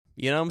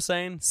You know what I'm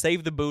saying?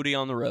 Save the booty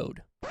on the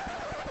road.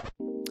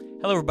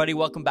 Hello, everybody.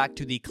 Welcome back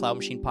to the Cloud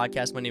Machine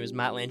Podcast. My name is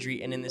Matt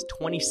Landry, and in this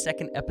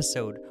 22nd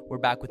episode, we're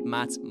back with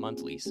Matt's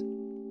Monthlies.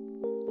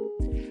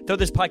 Throughout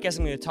this podcast,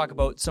 I'm going to talk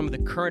about some of the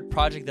current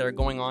projects that are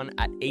going on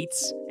at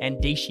Daysheets and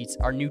Daysheets,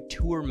 our new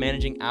tour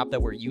managing app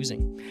that we're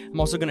using. I'm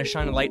also going to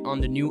shine a light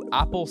on the new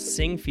Apple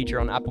Sing feature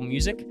on Apple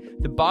Music,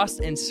 the Boss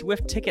and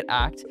Swift Ticket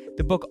Act,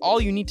 the book All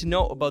You Need to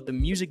Know About the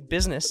Music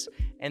Business,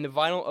 and the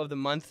Vinyl of the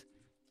Month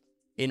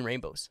in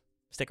Rainbows.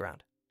 Stick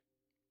around.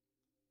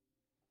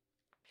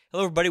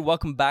 Hello, everybody.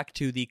 Welcome back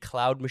to the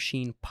Cloud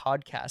Machine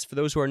Podcast. For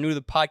those who are new to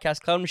the podcast,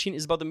 Cloud Machine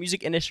is about the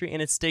music industry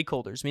and its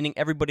stakeholders, meaning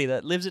everybody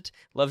that lives it,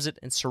 loves it,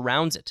 and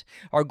surrounds it.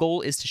 Our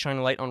goal is to shine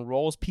a light on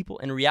roles, people,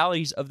 and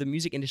realities of the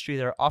music industry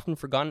that are often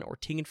forgotten or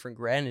taken for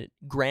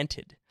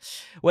granted.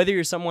 Whether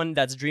you're someone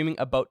that's dreaming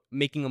about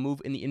making a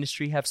move in the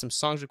industry, have some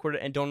songs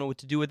recorded and don't know what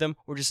to do with them,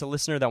 or just a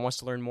listener that wants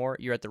to learn more,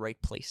 you're at the right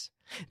place.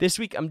 This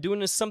week, I'm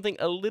doing something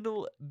a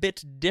little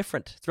bit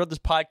different. Throughout this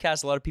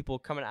podcast, a lot of people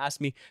come and ask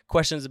me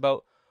questions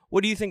about,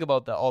 what do you think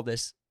about all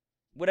this?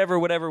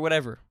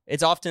 Whatever.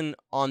 It's often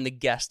on the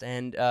guest,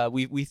 and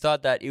we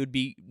thought that it would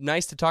be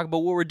nice to talk about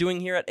what we're doing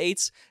here at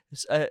Daysheets,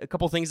 a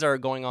couple things that are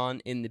going on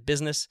in the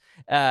business,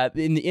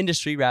 in the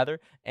industry rather,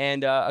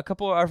 and a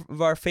couple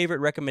of our favorite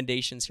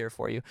recommendations here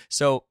for you.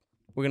 So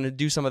we're going to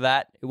do some of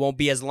that. It won't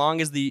be as long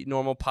as the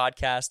normal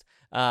podcast,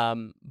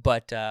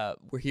 but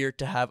we're here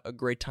to have a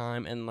great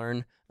time and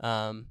learn,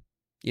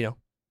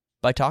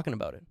 by talking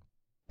about it.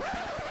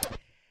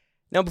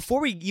 Now,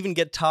 before we even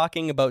get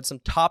talking about some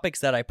topics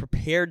that I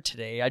prepared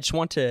today, I just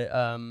want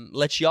to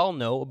let y'all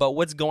know about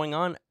what's going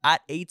on at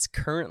Daysheets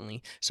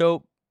currently.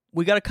 So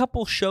we got a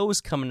couple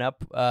shows coming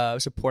up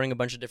supporting a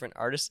bunch of different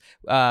artists.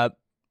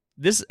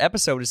 This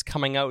episode is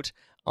coming out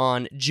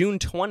on June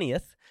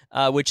 20th,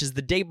 which is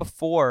the day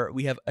before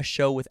we have a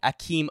show with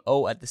Akeem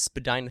O at the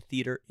Spadina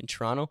Theatre in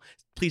Toronto.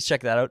 Please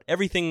check that out.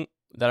 Everything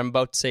that I'm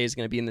about to say is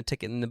going to be in the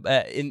ticket in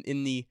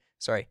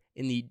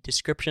the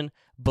description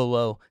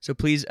below. So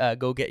please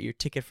go get your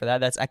ticket for that.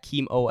 That's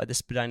Akeem O at the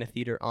Spadina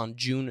Theatre on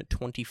June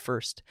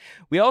 21st.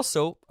 We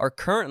also are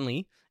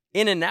currently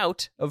in and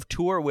out of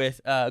tour with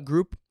a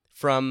group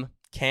from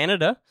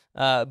Canada,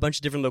 a bunch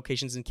of different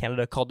locations in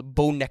Canada called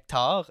Beau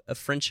Nectar, a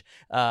French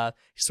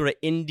sort of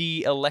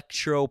indie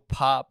electro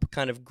pop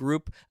kind of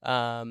group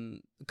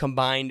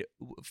combined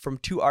from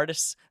two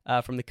artists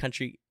from the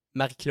country,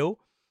 Marie-Claude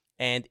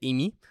and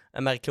Amy.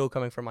 Marie-Claude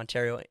coming from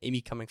Ontario,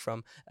 Amy coming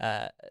from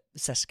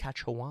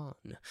Saskatchewan.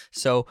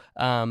 So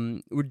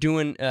we're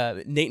doing,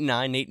 Nate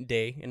and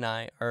Day and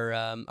I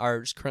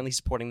are currently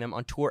supporting them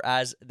on tour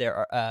as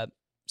their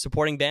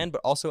supporting band,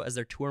 but also as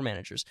their tour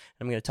managers.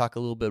 I'm going to talk a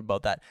little bit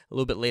about that a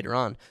little bit later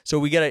on. So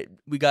we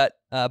got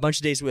a bunch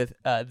of days with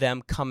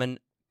them coming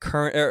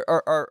that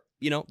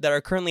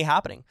are currently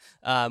happening.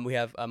 We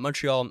have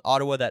Montreal and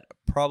Ottawa that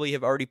probably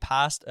have already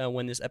passed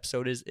when this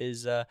episode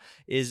is going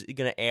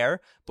to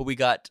air. But we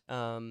got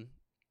the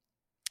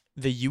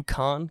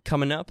Yukon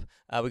coming up.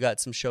 We got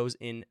some shows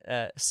in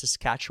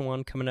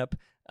Saskatchewan coming up,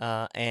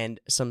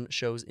 and some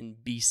shows in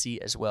BC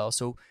as well.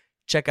 So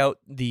check out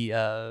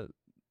the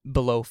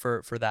below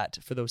for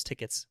those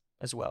tickets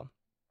as well.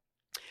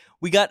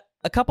 We got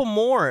a couple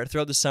more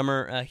throughout the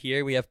summer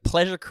here. We have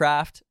Pleasure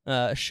Craft,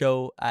 a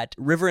show at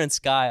River and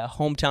Sky, a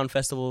hometown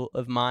festival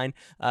of mine,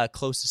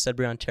 close to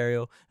Sudbury,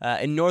 Ontario,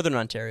 in Northern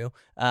Ontario.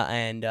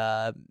 And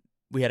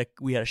we had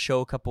a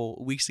show a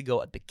couple weeks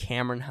ago at the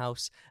Cameron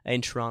House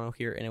in Toronto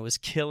here, and it was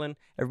killing.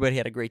 Everybody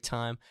had a great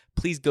time.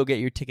 Please go get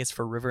your tickets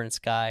for River and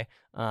Sky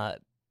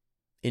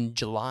in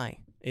July.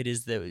 It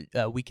is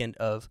the weekend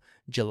of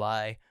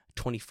July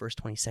 21st,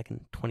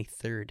 22nd,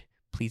 23rd.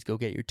 Please go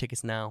get your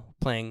tickets now.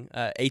 Playing,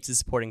 Daysheets is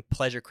supporting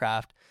Pleasure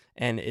Craft,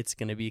 and it's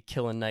going to be a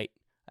killing night.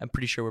 I'm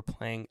pretty sure we're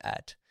playing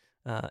at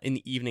in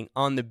the evening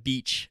on the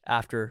beach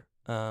after,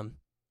 a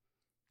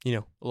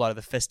lot of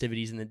the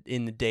festivities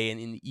in the day and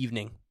in the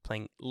evening.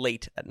 Playing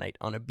late at night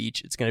on a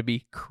beach. It's going to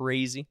be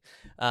crazy.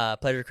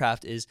 Pleasure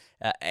Craft is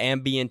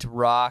ambient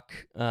rock,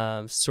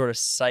 sort of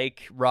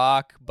psych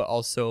rock, but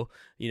also,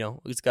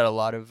 it's got a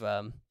lot of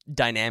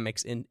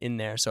dynamics in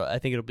there. So I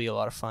think it'll be a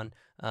lot of fun.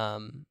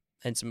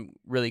 And some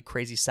really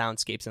crazy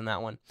soundscapes in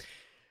that one.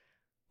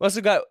 We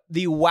also got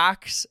the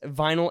Wax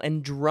Vinyl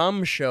and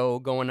Drum show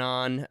going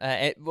on.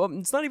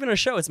 It's not even a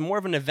show. It's more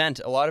of an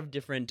event. A lot of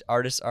different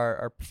artists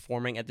are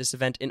performing at this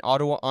event in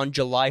Ottawa on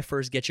July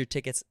 1st. Get your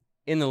tickets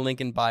in the link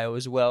in bio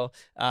as well.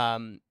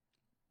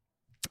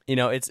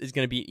 It's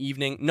going to be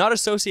evening, not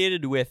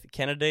associated with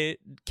Canada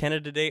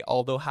Day,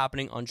 although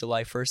happening on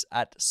July 1st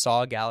at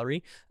Saw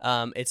Gallery.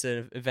 It's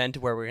an event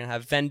where we're going to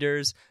have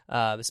vendors,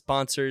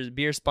 sponsors,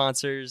 beer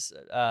sponsors,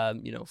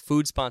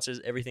 food sponsors,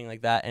 everything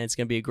like that. And it's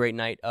going to be a great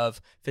night of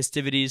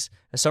festivities,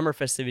 summer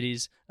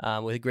festivities,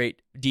 with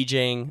great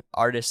DJing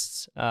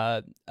artists.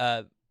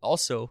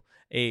 Also,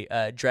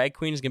 a drag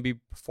queen is going to be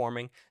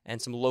performing,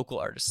 and some local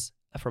artists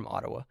from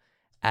Ottawa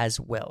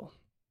as well.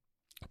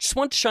 Just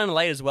want to shine a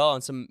light as well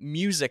on some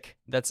music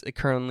that's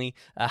currently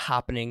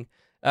happening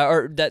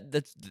or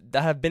that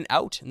have been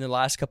out in the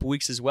last couple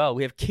weeks as well.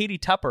 We have Katie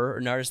Tupper,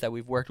 an artist that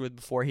we've worked with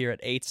before here at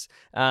Eights.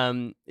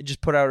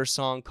 Just put out her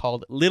song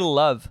called Little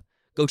Love.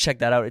 Go check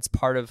that out. It's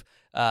part of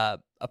a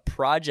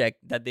project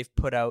that they've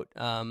put out.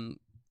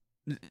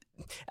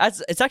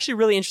 It's actually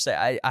really interesting.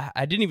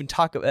 I didn't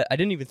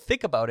even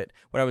think about it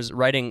when I was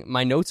writing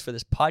my notes for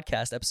this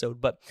podcast episode,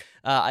 but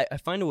I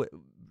find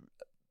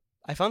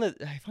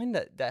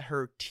that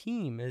her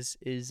team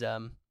is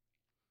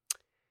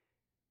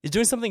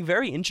doing something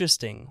very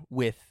interesting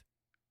with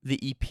the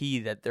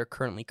EP that they're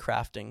currently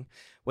crafting.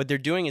 What they're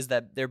doing is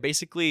that they're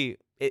basically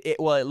it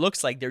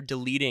looks like they're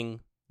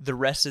deleting the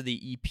rest of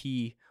the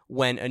EP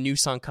when a new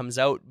song comes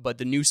out, but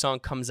the new song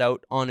comes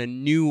out on a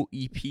new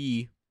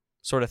EP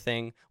sort of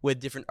thing with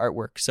different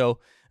artwork. So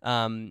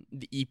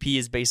the EP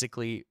is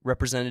basically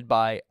represented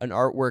by an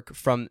artwork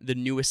from the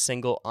newest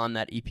single on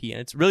that EP, and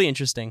it's really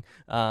interesting.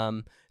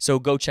 So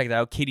go check that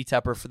out. Katie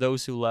Tupper, for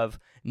those who love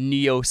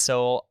neo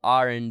soul,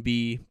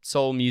 R&B,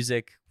 soul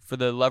music, for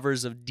the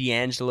lovers of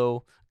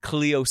D'Angelo,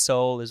 Cleo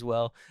Soul as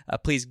well.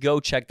 Please go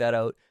check that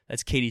out.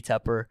 That's Katie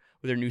Tupper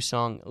with her new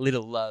song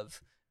Little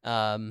Love.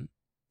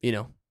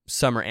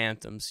 Summer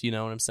anthems. You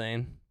know what I'm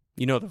saying?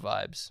 You know the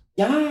vibes.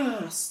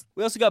 Yes.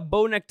 We also got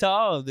Beau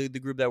Nectar, the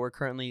group that we're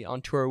currently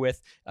on tour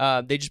with.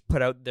 They just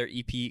put out their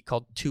EP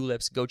called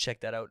Tulips. Go check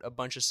that out. A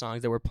bunch of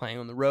songs that we're playing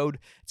on the road.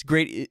 It's a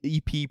great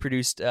EP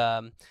produced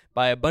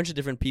by a bunch of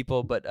different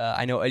people, but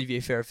I know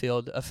Olivier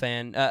Fairfield, a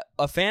fan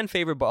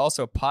favorite, but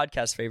also a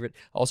podcast favorite,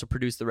 also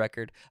produced the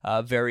record.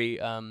 Very,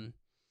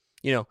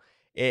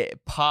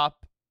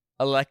 pop,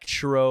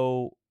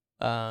 electro,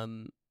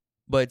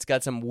 but it's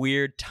got some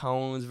weird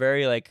tones,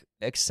 very like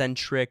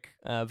eccentric,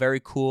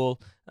 very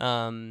cool,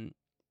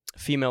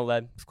 female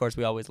led. Of course,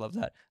 we always love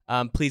that.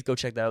 Please go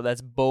check that out.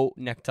 That's Beau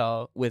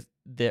Nectar with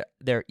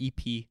their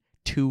EP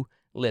Two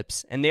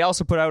Lips, and they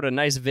also put out a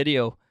nice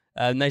video,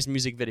 a nice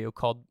music video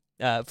called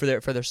for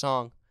their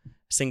song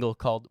single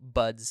called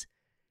Buds.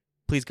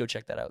 Please go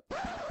check that out.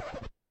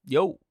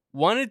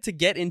 Wanted to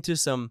get into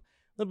some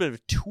little bit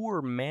of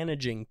tour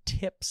managing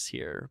tips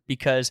here,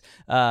 because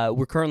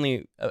we're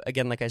currently,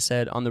 again, like I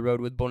said, on the road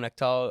with Beau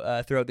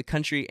Nectar throughout the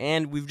country,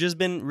 and we've just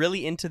been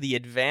really into the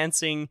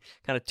advancing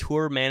kind of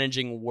tour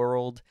managing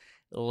world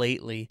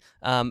lately.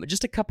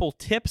 Just a couple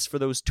tips for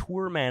those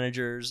tour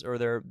managers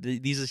or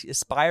these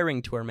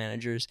aspiring tour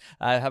managers.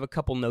 I have a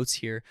couple notes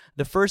here.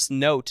 The first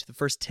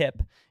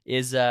tip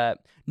is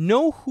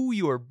know who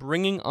you are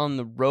bringing on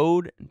the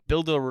road and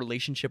build a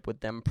relationship with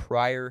them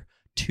prior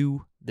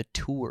to the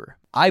tour.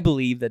 I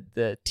believe that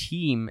the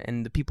team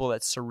and the people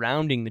that's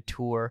surrounding the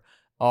tour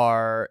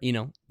are,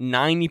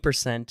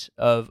 90%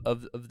 of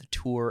the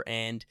tour,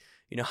 and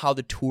how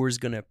the tour is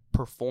going to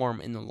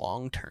perform in the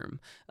long term.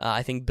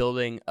 I think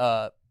building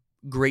a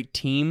great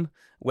team,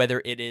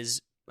 whether it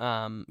is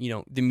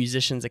the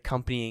musicians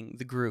accompanying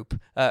the group,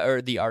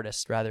 or the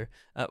artist rather,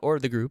 or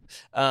the group,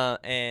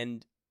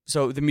 and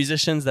so the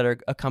musicians that are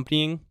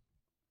accompanying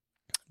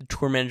the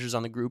tour managers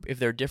on the group, if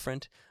they're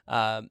different,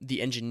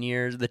 the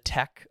engineers, the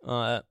tech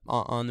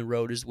on the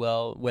road as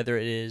well, whether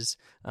it is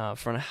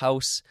front of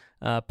house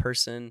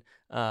person,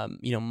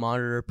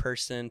 monitor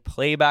person,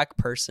 playback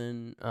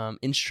person,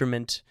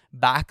 instrument,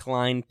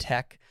 backline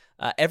tech.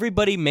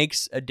 Everybody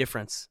makes a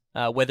difference,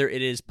 whether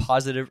it is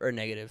positive or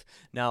negative.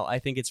 Now, I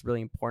think it's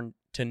really important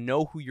to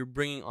know who you're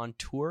bringing on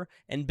tour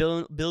and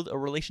build a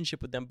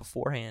relationship with them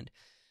beforehand.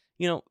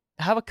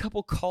 Have a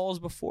couple calls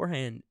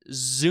beforehand.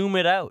 Zoom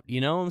it out.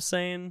 You know what I'm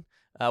saying?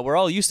 We're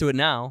all used to it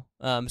now.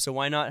 So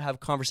why not have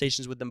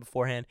conversations with them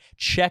beforehand?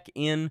 Check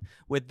in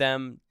with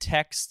them,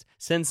 text,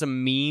 send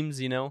some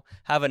memes,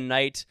 have a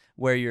night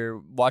where you're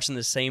watching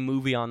the same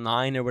movie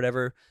online or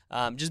whatever.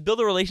 Just build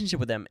a relationship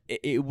with them.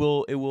 It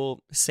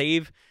will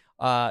save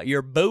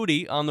your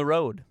booty on the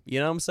road.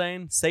 You know what I'm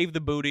saying? Save the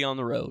booty on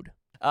the road.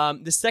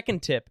 The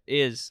second tip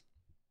is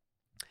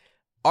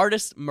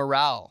artist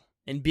morale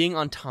and being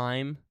on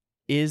time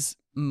is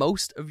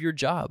most of your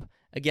job.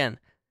 Again,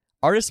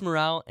 artist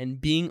morale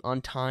and being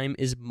on time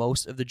is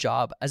most of the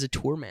job as a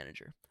tour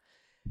manager.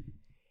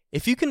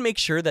 If you can make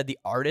sure that the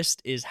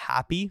artist is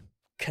happy,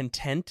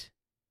 content,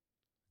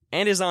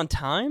 and is on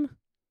time,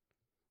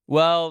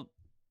 well,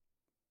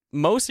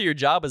 most of your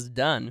job is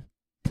done,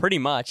 pretty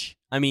much.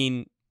 I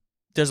mean,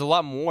 there's a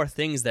lot more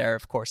things there,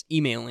 of course,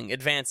 emailing,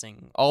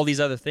 advancing, all these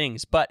other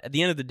things. But at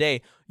the end of the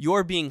day,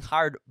 you're being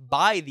hired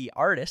by the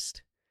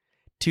artist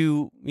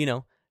to,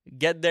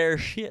 get their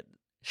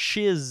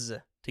shiz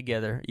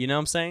together. You know what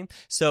I'm saying?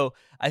 So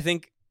I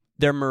think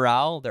their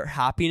morale, their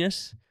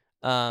happiness,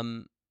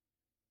 is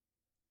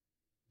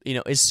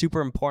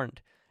super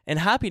important. And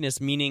happiness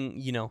meaning,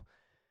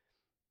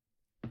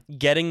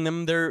 getting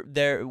them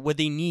their what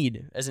they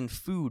need, as in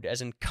food,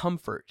 as in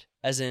comfort,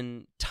 as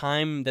in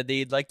time that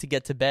they'd like to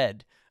get to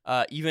bed,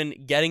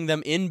 even getting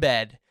them in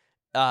bed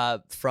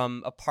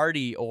from a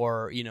party,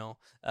 or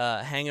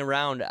hang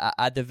around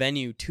at the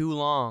venue too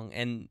long,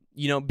 and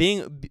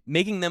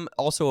making them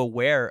also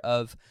aware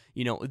of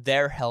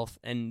their health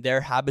and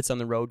their habits on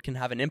the road can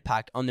have an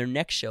impact on their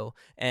next show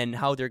and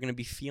how they're going to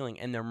be feeling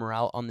and their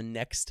morale on the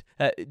next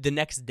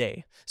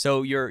day.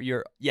 So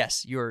you're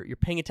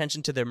paying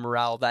attention to their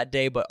morale that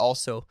day, but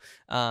also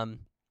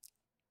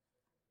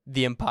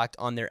the impact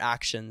on their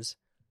actions,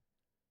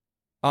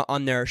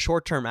 on their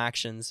short-term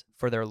actions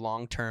for their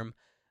long-term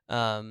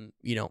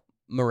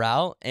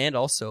morale, and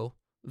also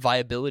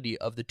viability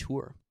of the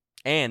tour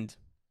and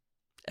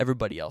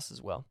everybody else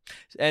as well.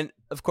 And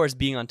of course,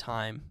 being on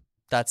time,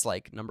 that's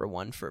like number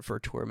one for a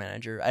tour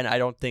manager. And I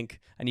don't think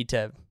I need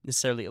to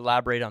necessarily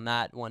elaborate on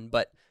that one,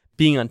 but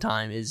being on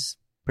time is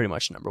pretty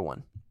much number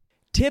one.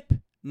 Tip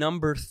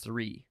number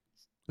 3,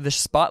 the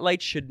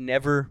spotlight should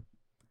never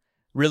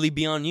really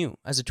be on you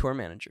as a tour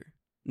manager.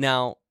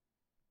 Now,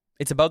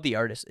 it's about the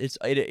artist.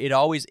 It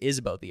always is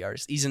about the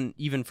artist.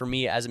 Even for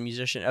me as a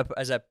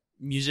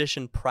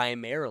musician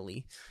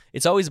primarily,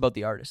 it's always about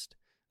the artist.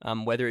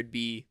 Whether it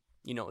be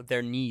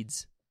their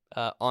needs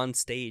on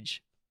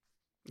stage,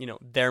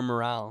 their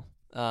morale,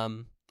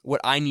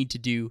 what I need to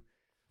do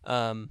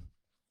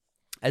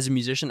as a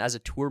musician, as a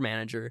tour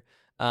manager.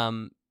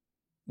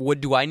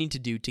 What do I need to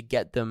do to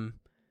get them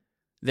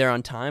there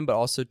on time, but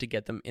also to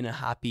get them in a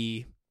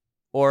happy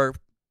or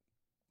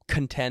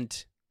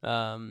content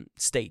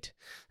state.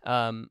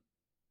 The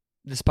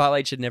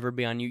spotlight should never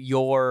be on you.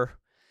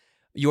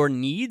 Your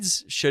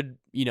needs should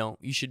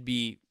should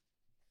be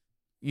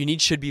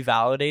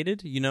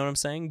validated, you know what I'm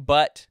saying?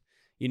 But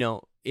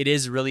it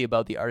is really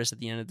about the artist at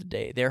the end of the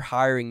day. They're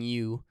hiring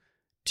you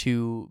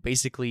to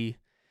basically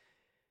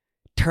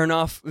turn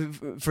off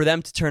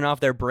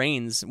their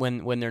brains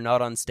when they're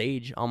not on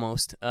stage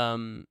almost.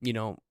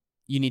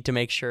 You need to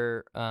make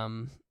sure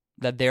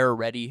that they're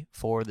ready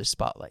for the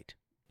spotlight.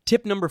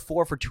 Tip number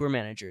 4 for tour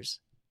managers.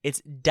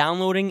 It's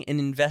downloading and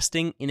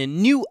investing in a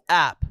new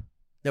app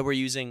that we're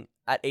using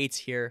at 8s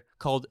here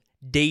called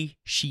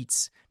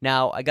Daysheets.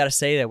 Now, I got to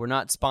say that we're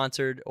not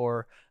sponsored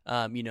or,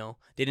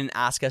 they didn't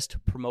ask us to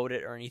promote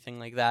it or anything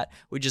like that.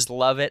 We just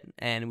love it,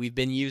 and we've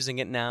been using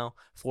it now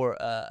for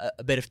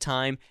a bit of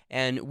time,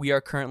 and we are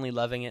currently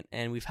loving it,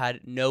 and we've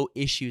had no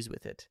issues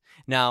with it.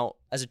 Now,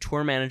 as a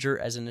tour manager,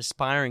 as an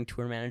aspiring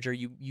tour manager,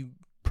 you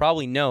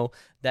probably know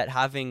that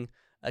having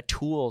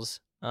tools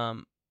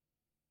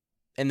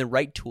and the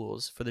right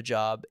tools for the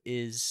job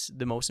is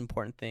the most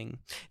important thing.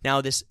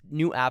 Now, this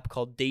new app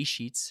called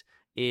Daysheets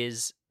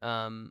is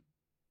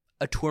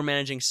a tour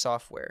managing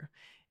software.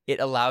 It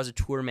allows a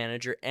tour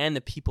manager and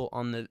the people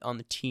on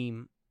the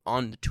team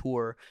on the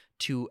tour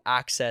to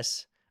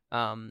access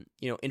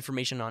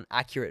information on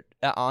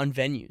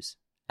venues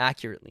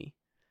accurately,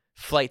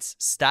 flights,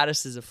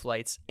 statuses of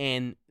flights,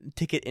 and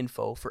ticket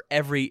info for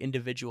every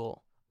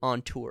individual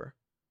on tour.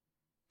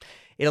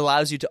 It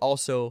allows you to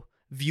also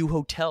view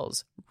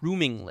hotels,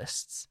 rooming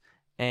lists,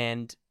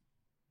 and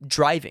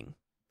driving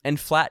and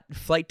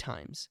flight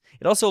times.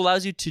 It also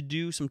allows you to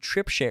do some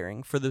trip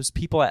sharing for those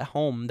people at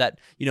home that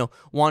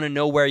want to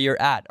know where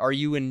you're at. Are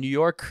you in New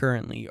York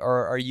currently,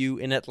 or are you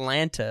in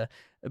Atlanta?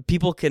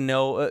 People can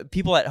know.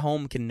 People at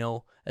home can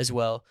know as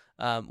well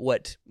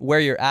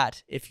where you're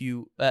at if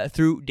you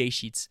through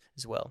Daysheets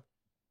as well.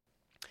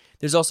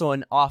 There's also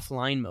an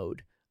offline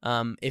mode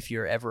if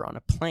you're ever on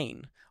a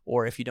plane,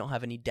 or if you don't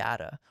have any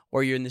data,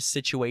 or you're in this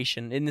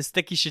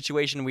sticky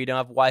situation where you don't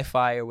have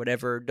Wi-Fi or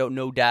whatever, don't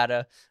know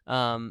data,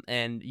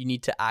 and you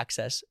need to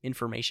access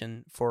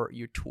information for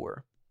your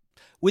tour.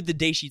 With the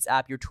Daysheets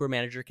app, your tour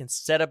manager can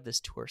set up this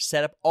tour,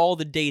 set up all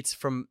the dates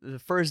from the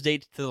first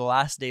date to the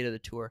last date of the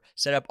tour,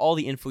 set up all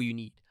the info you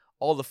need,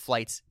 all the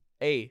flights.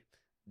 Hey,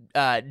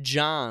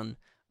 John,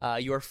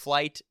 your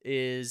flight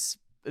is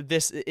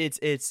this.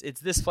 It's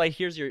this flight.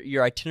 Here's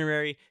your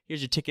itinerary.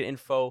 Here's your ticket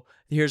info.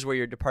 Here's where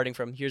you're departing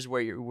from. Here's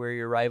where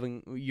you're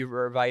arriving.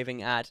 You're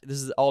arriving at.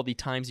 This is all the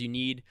times you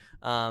need.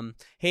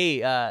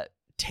 Hey,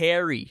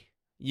 Terry,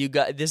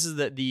 this is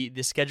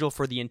the schedule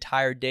for the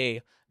entire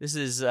day. This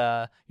is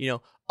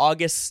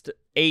August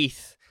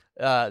 8th.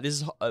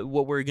 This is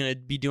what we're gonna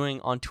be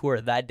doing on tour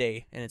that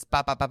day, and it's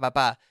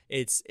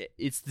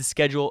It's the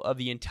schedule of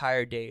the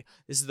entire day.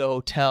 This is the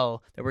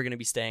hotel that we're gonna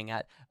be staying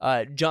at.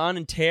 John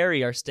and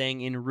Terry are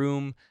staying in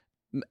room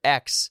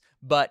X,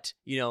 but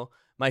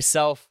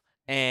myself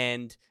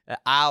and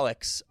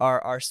Alex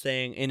are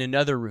staying in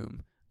another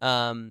room.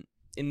 In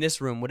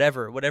this room,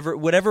 whatever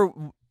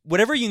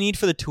you need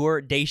for the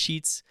tour.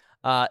 Daysheets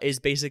is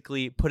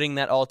basically putting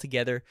that all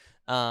together.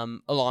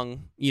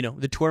 Along,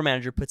 the tour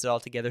manager puts it all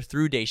together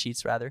through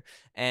Daysheets rather,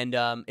 and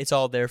it's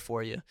all there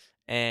for you.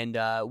 And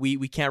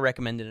we can't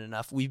recommend it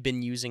enough. We've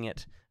been using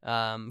it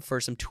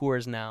for some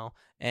tours now,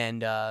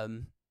 and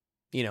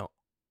you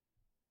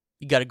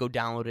got to go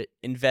download it,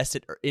 invest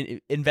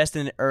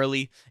in it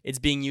early. It's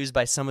being used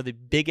by some of the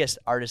biggest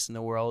artists in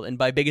the world, and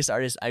by biggest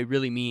artists, I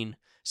really mean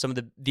some of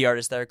the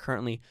artists that are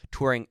currently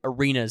touring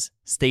arenas,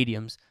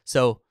 stadiums.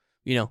 So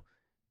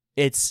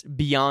it's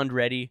beyond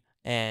ready,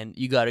 and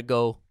you got to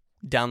go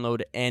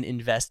download and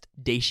invest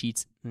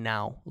Daysheets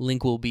now.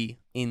 Link will be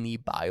in the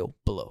bio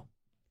below.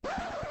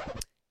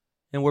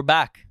 And we're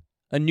back.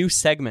 A new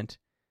segment.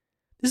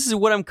 This is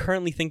what I'm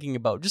currently thinking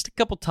about. Just a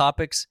couple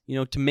topics,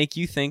 to make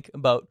you think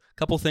about a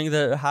couple things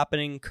that are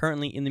happening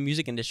currently in the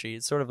music industry.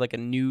 It's sort of like a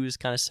news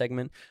kind of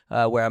segment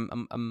where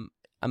I'm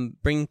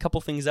bringing a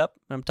couple things up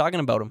and I'm talking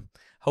about them.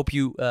 Hope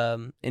you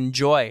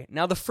enjoy.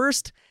 Now, the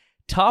first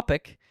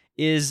topic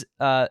is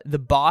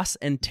the Boss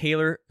and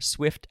Taylor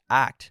Swift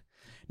act.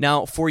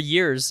 Now, for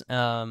years,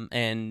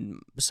 and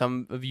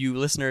some of you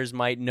listeners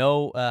might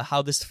know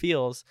how this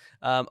feels,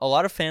 a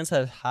lot of fans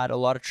have had a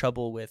lot of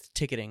trouble with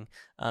ticketing,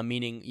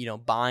 meaning,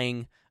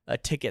 buying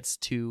tickets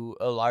to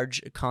large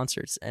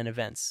concerts and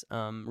events.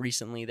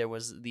 Recently, there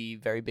was the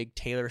very big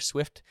Taylor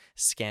Swift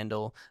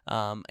scandal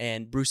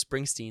and Bruce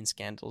Springsteen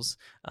scandals,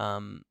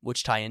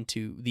 which tie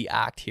into the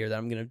act here that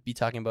I'm going to be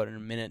talking about in a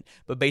minute.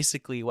 But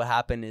basically, what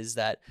happened is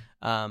that,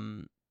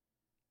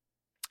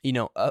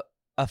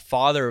 a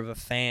father of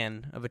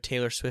a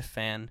Taylor Swift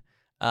fan,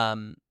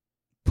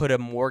 put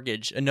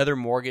another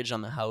mortgage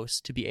on the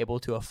house to be able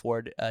to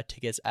afford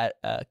tickets at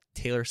a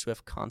Taylor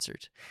Swift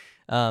concert.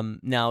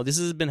 Now, this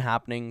has been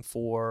happening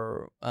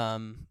for,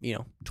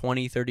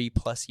 20, 30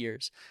 plus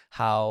years,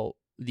 how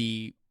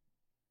the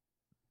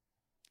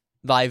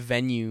live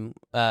venue,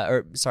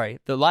 the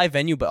live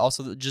venue, but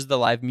also just the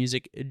live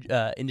music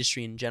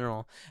industry in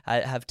general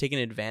have taken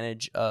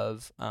advantage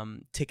of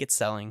ticket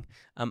selling,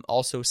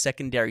 also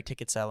secondary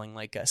ticket selling,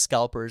 like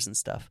scalpers and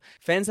stuff.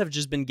 Fans have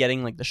just been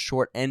getting like the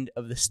short end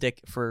of the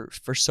stick for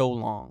so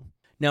long.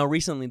 Now,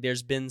 recently,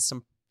 there's been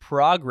some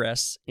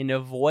progress in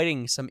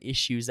avoiding some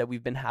issues that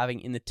we've been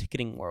having in the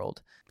ticketing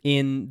world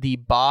in the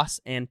Boss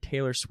and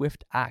Taylor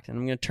Swift act. And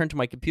I'm going to turn to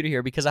my computer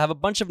here because I have a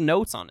bunch of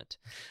notes on it.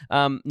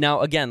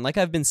 Now, again, like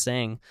I've been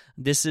saying,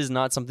 this is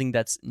not something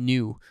that's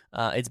new.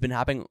 It's been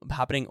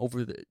happening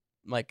over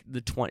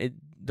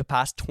the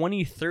past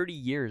 20, 30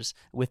 years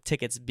with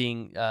tickets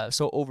being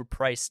so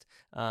overpriced,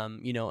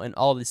 and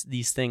all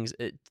these things.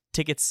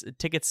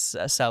 Tickets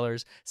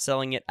sellers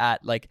selling it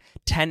at like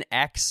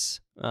 10x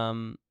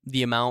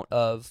the amount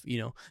of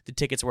the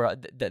tickets were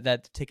that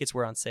the tickets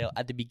were on sale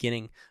at the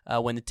beginning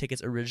when the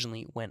tickets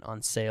originally went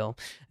on sale.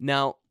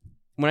 Now,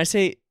 when I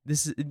say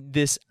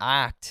this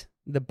act,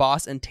 the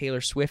Boss and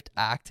Taylor Swift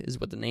act is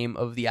what the name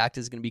of the act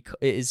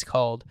is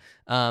called.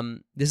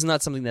 This is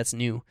not something that's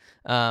new.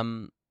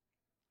 We're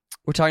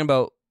talking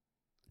about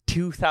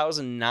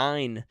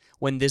 2009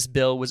 when this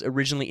bill was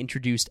originally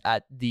introduced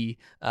at the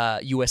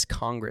U.S.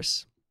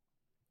 Congress.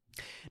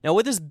 Now,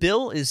 what this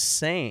bill is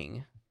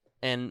saying,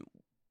 and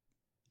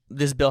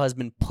this bill has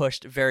been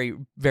pushed very,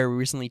 very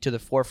recently to the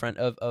forefront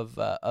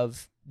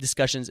of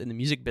discussions in the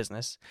music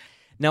business.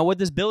 Now, what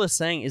this bill is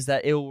saying is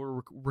that it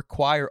will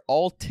require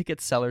all ticket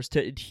sellers to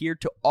adhere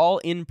to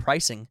all-in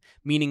pricing,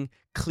 meaning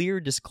clear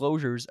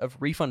disclosures of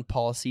refund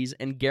policies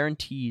and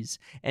guarantees,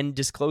 and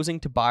disclosing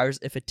to buyers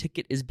if a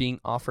ticket is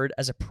being offered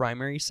as a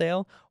primary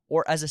sale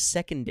or as a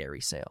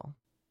secondary sale.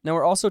 Now,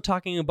 we're also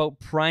talking about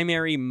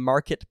primary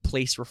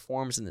marketplace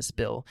reforms in this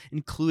bill,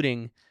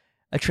 including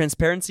a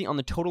transparency on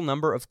the total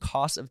number of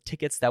costs of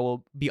tickets that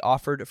will be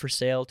offered for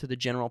sale to the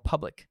general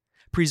public,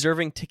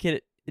 preserving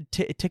ticketing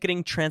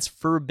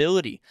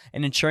transferability,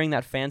 and ensuring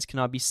that fans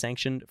cannot be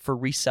sanctioned for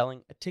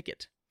reselling a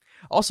ticket.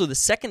 Also, the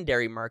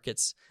secondary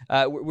markets,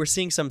 we're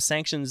seeing some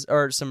sanctions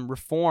or some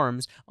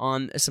reforms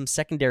on some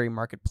secondary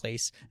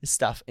marketplace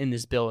stuff in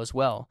this bill as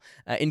well,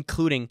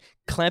 including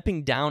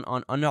clamping down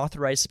on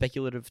unauthorized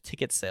speculative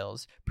ticket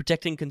sales,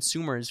 protecting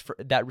consumers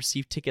that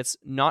receive tickets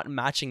not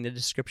matching the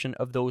description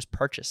of those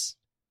purchased,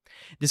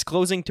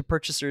 disclosing to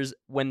purchasers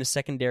when the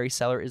secondary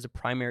seller is a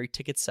primary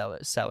ticket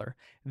seller,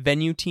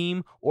 venue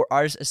team, or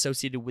artist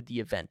associated with the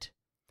event,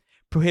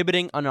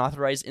 prohibiting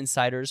unauthorized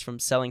insiders from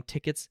selling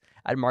tickets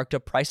at marked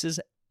up prices,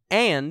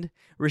 and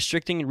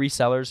restricting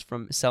resellers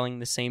from selling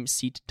the same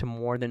seat to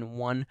more than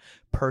one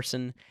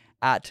person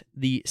at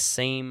the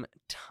same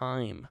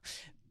time.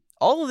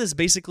 All of this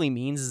basically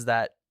means is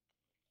that,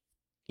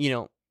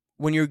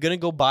 when you're going to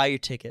go buy your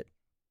ticket,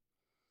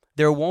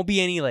 there won't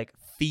be any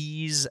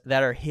fees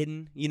that are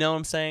hidden, you know what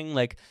I'm saying?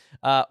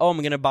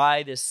 I'm gonna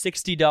buy this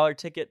 $60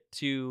 ticket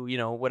to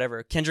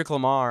whatever Kendrick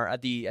Lamar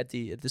at the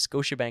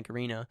Scotiabank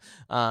Arena.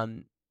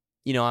 I'm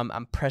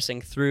pressing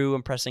through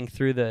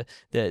the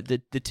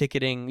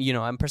ticketing.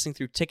 I'm pressing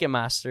through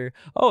Ticketmaster.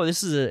 Oh,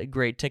 this is a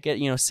great ticket.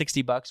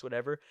 $60,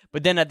 whatever.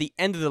 But then at the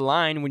end of the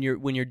line, when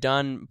you're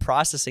done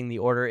processing the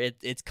order,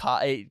 it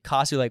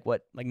costs you like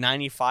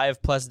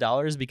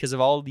 $95+ because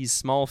of all of these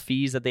small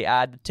fees that they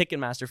add: the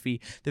Ticketmaster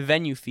fee, the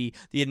venue fee,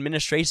 the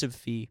administrative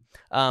fee.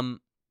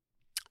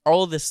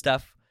 All of this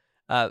stuff,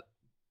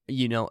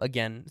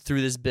 again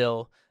through this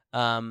bill,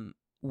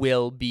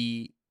 will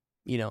be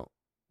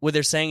what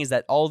they're saying is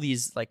that all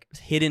these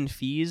hidden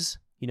fees,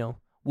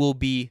 will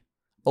be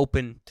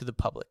open to the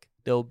public.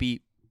 They'll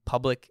be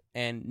public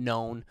and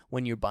known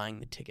when you're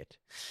buying the ticket.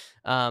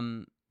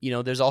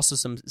 There's also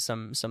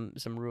some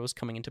rules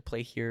coming into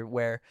play here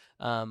where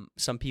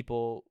some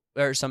people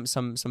or some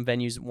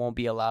venues won't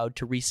be allowed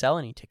to resell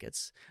any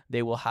tickets.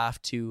 They will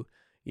have to,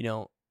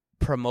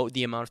 promote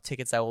the amount of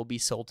tickets that will be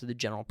sold to the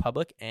general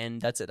public, and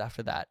that's it.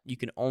 After that, you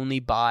can only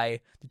buy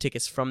the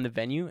tickets from the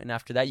venue, and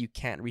after that, you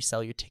can't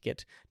resell your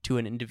ticket to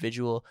an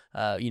individual,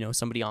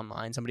 somebody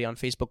online, somebody on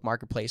Facebook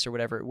Marketplace or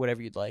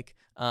whatever you'd like.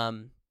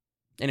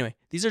 Anyway,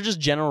 these are just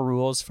general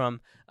rules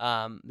from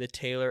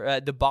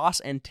the Boss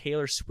and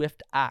Taylor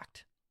Swift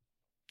Act.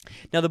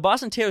 Now, the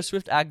Boss and Taylor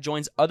Swift Act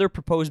joins other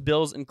proposed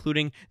bills,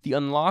 including the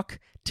Unlock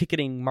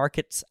Ticketing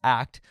Markets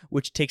Act,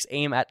 which takes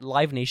aim at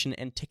Live Nation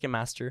and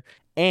Ticketmaster,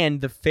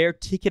 and the Fair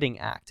Ticketing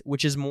Act,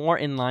 which is more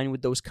in line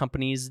with those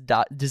companies'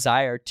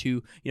 desire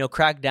to,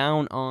 crack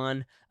down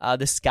on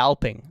the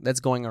scalping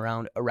that's going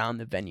around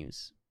the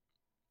venues.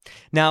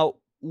 Now,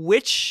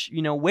 which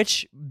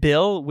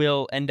bill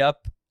will end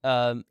up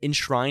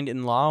enshrined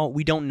in law?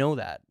 We don't know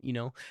that.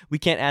 We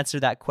can't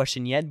answer that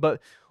question yet, but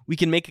we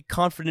can make a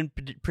confident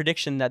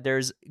prediction that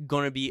there's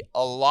going to be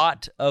a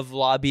lot of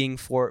lobbying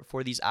for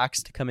these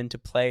acts to come into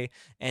play,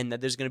 and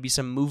that there's going to be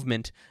some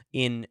movement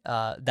in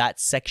that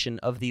section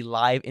of the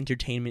live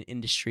entertainment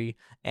industry,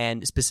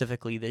 and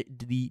specifically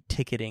the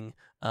ticketing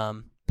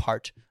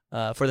part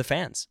for the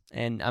fans.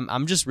 And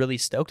I'm just really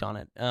stoked on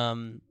it.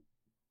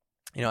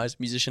 As a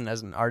musician,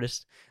 as an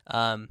artist,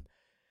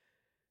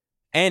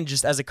 and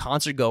just as a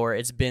concert goer,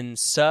 it's been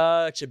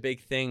such a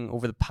big thing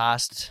over the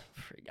past,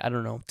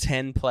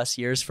 10 plus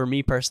years for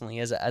me personally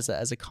as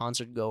a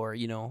concert goer,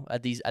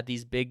 at these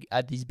big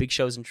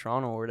shows in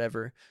Toronto or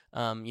whatever.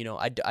 I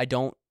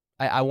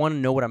want to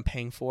know what I'm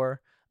paying for.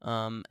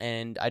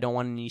 And I don't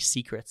want any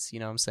secrets,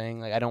 what I'm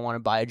saying? Like, I don't want to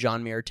buy a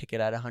John Mayer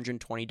ticket at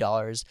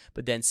 $120,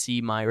 but then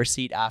see my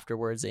receipt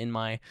afterwards in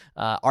my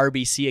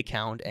RBC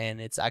account, and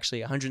it's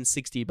actually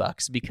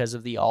 $160 because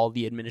of all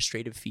the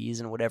administrative fees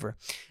and whatever.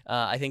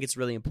 I think it's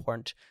really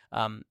important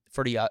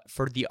for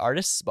the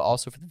artists, but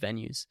also for the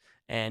venues.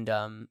 And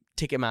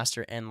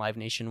Ticketmaster and Live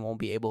Nation won't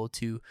be able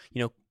to,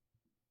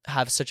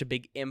 have such a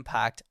big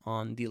impact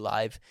on the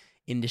live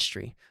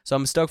industry. So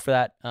I'm stoked for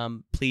that.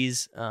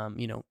 Please,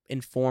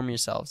 inform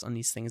yourselves on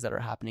these things that are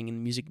happening in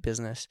the music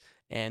business,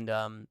 and,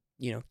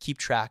 keep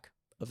track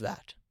of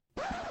that.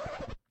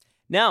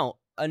 Now,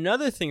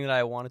 another thing that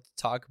I wanted to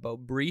talk about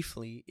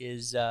briefly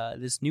is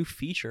this new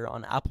feature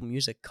on Apple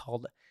Music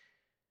called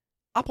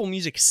Apple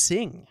Music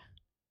Sing.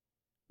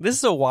 This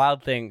is a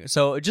wild thing.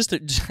 So I just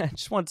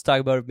wanted to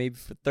talk about it maybe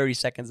for 30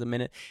 seconds, a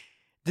minute.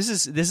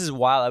 This is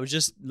wild. I was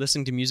just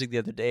listening to music the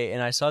other day,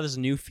 and I saw this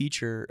new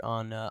feature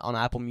on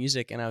Apple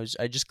Music, and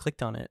I just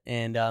clicked on it.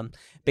 And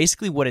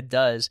basically, what it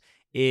does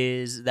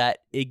is that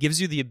it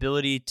gives you the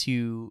ability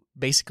to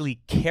basically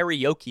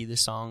karaoke the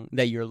song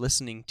that you're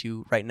listening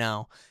to right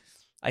now.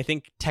 I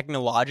think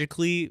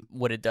technologically,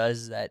 what it does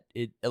is that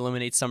it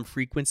eliminates some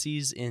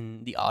frequencies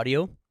in the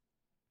audio,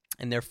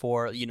 and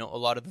therefore, a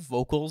lot of the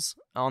vocals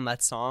on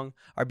that song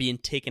are being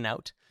taken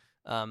out.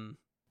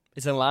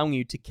 It's allowing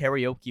you to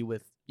karaoke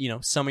with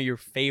some of your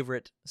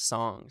favorite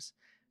songs.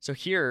 So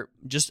here,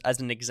 just as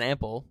an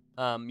example,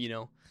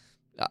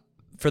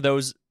 for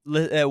those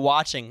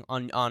watching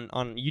on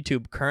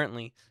YouTube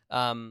currently,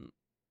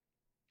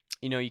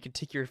 you can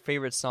take your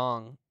favorite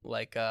song.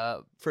 Like,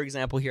 for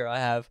example, here I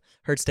have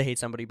 "Hurts to Hate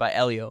Somebody" by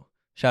Elio.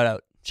 Shout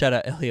out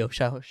Elio.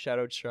 Shout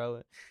out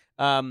Charlotte.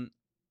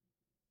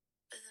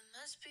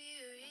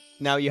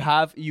 Now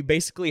you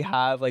basically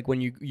have, like,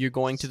 when you're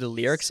going to the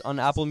lyrics on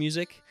Apple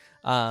Music.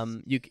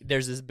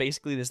 There's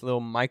this little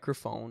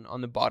microphone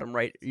on the bottom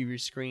right of your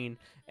screen,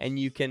 and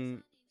you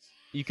can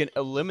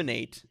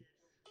eliminate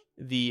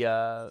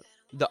the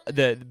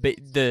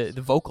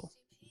vocal.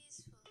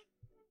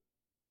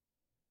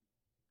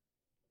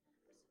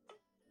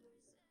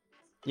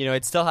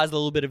 It still has a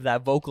little bit of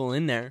that vocal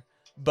in there,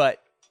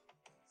 but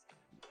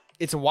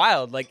it's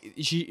wild. Like,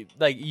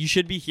 you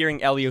should be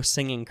hearing Elio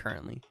singing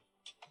currently.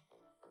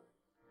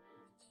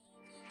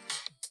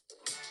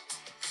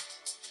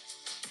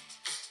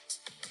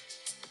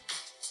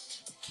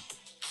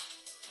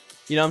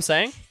 You know what I'm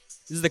saying?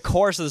 This is the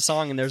chorus of the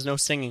song, and there's no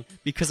singing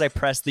because I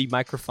pressed the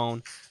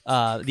microphone,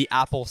 the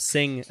Apple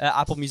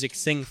Music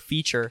Sing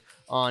feature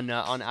on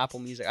Apple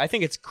Music. I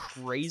think it's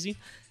crazy,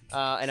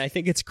 and I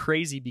think it's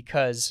crazy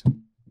because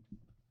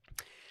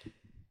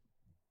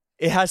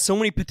it has so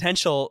many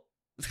potential,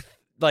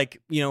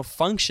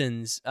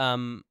 functions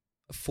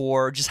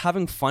for just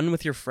having fun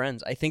with your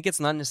friends. I think it's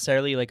not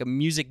necessarily like a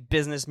music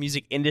business,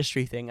 music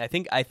industry thing.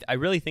 I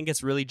really think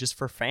it's really just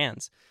for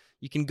fans.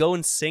 You can go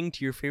and sing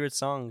to your favorite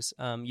songs.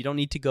 You don't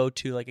need to go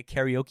to like a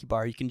karaoke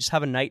bar. You can just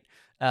have a night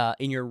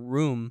in your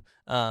room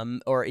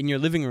or in your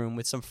living room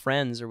with some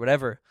friends or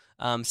whatever,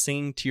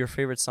 singing to your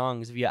favorite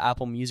songs via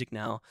Apple Music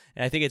now.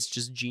 And I think it's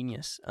just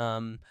genius.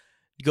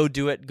 Go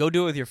do it. Go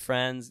do it with your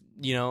friends.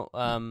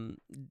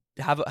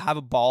 Have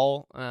a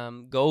ball.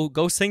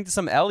 Go sing to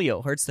some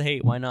Elio. Hurts to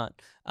Hate. Why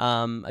not?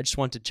 I just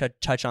want to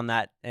touch on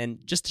that, and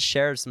just to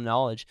share some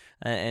knowledge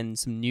and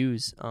some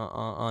news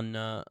on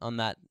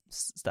that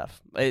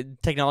stuff.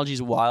 Technology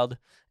is wild,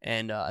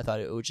 and I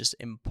thought it was just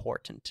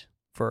important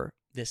for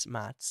this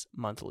Matt's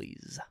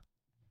Monthlies.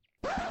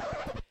 A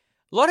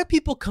lot of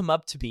people come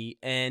up to me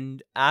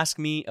and ask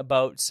me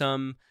about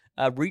some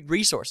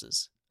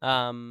resources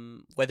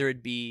whether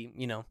it be,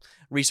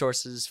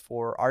 resources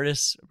for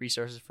artists,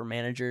 resources for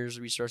managers,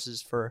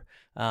 resources for,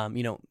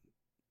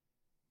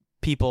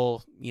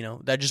 people,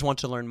 that just want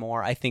to learn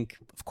more. I think,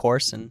 of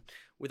course, and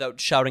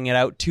without shouting it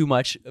out too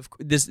much,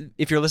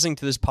 if you're listening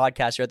to this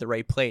podcast, you're at the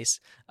right place,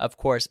 of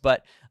course.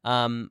 But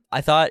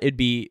I thought it'd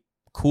be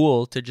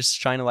cool to just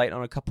shine a light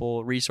on a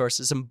couple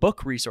resources, some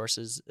book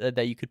resources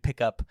that you could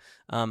pick up,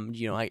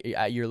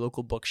 at your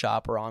local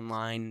bookshop or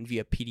online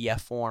via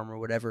PDF form or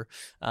whatever,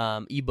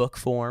 ebook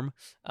form,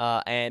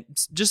 and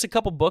just a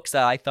couple books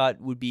that I thought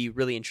would be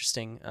really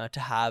interesting to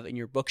have in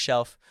your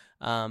bookshelf,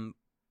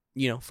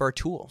 for a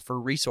tool, for a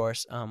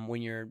resource,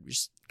 when you're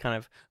just kind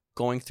of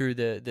going through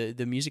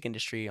the music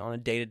industry on a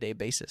day-to-day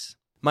basis.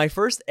 My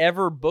first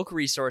ever book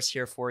resource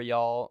here for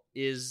y'all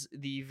is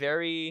the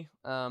very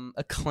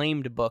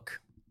acclaimed book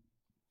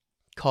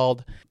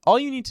called All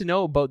You Need to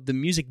Know About the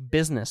Music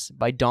Business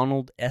by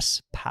Donald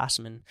S.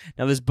 Passman.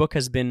 Now, this book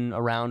has been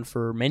around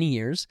for many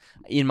years.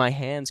 In my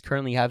hands,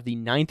 currently have the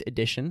 9th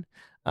edition.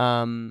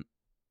 And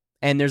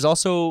there's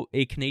also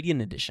a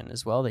Canadian edition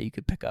as well that you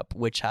could pick up,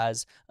 which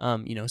has,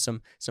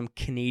 some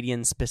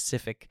Canadian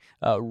specific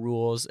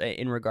rules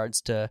in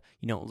regards to,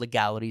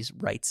 legalities,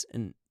 rights,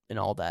 and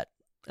all that.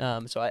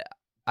 So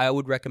I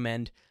would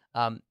recommend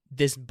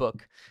this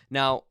book.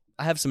 Now,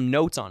 I have some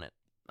notes on it.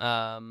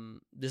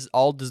 This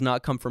all does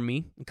not come from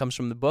me. It comes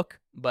from the book,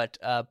 but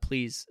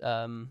please,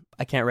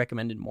 I can't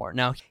recommend it more.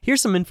 Now,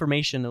 here's some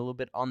information a little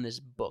bit on this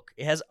book.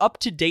 It has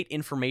up-to-date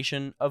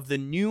information of the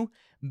new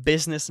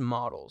business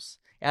models.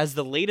 It has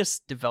the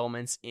latest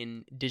developments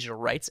in digital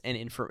rights and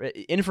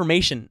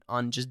information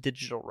on just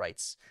digital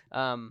rights.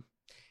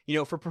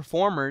 For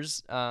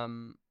performers,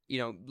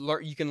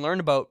 you can learn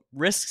about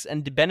risks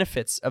and the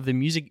benefits of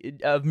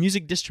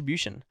music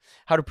distribution,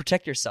 how to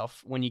protect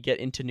yourself when you get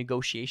into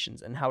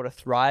negotiations, and how to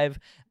thrive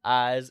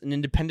as an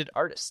independent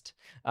artist.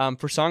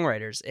 For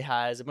songwriters, it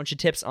has a bunch of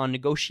tips on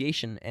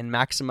negotiation and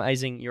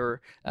maximizing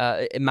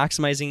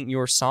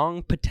your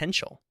song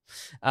potential.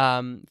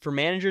 For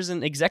managers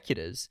and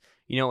executives,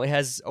 it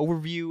has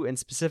overview and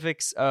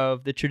specifics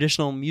of the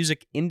traditional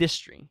music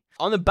industry.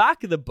 On the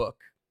back of the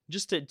book,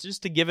 just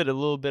to give it a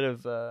little bit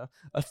of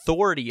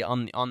authority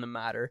on the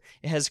matter,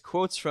 it has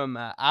quotes from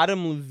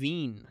Adam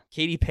Levine,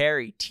 Katy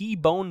Perry,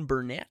 T-Bone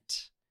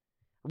Burnett,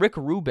 Rick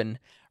Rubin,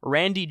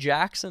 Randy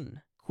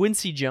Jackson,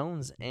 Quincy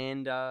Jones,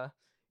 and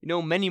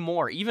many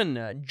more. Even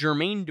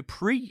Jermaine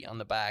Dupri on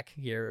the back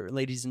here,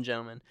 ladies and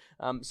gentlemen.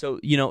 So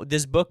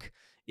this book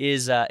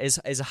is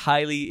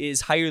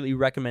highly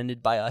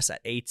recommended by us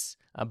at Eights.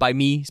 By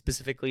me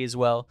specifically as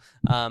well.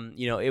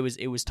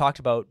 It was talked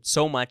about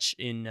so much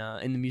in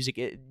the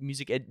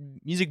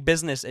music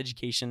business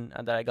education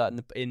that I got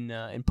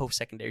in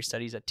post-secondary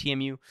studies at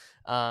TMU.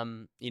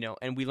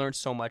 And we learned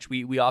so much.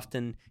 We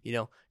often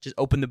just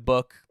open the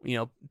book,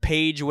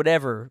 page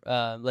whatever.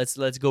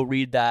 Let's go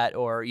read that,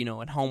 or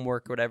at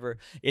homework or whatever.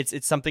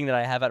 It's something that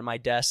I have at my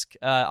desk,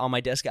 on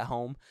my desk at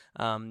home,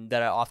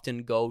 that I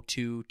often go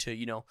to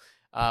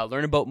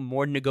learn about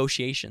more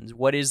negotiations.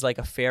 What is like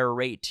a fair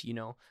rate?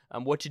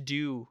 What to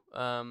do?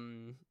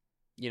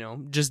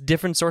 Just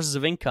different sources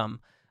of income.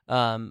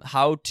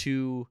 How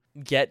to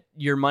get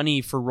your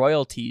money for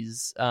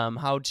royalties.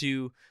 How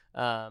to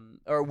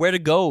or where to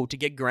go to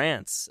get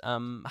grants.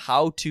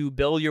 How to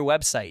build your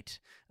website.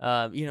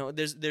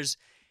 There's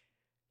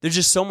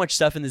just so much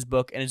stuff in this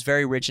book, and it's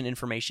very rich in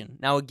information.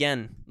 Now,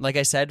 again, like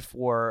I said,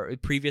 for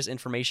previous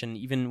information,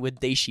 even with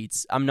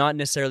Daysheets, I'm not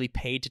necessarily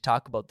paid to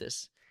talk about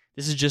this.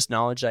 This is just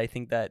knowledge that I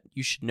think that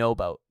you should know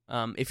about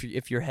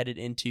if you're headed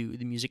into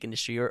the music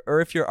industry,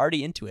 or if you're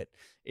already into it.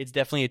 It's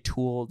definitely a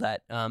tool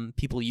that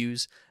people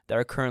use that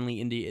are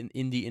currently in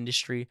the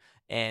industry.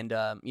 And,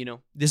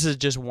 this is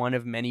just one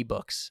of many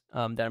books that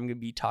I'm going to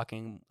be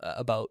talking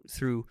about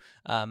through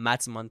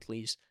Matt's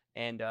Monthlies.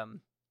 And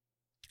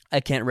I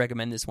can't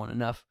recommend this one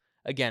enough.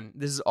 Again,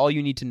 this is All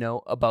You Need to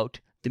Know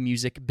About the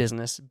Music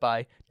Business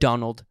by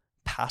Donald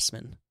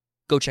Passman.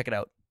 Go check it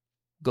out.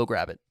 Go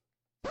grab it.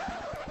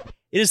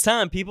 It is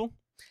time, people.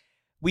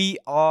 We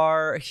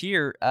are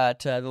here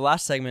at the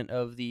last segment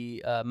of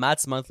the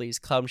Matt's Monthly's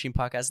Cloud Machine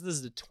podcast. This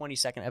is the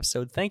 22nd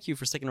episode. Thank you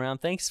for sticking around.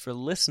 Thanks for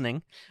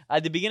listening.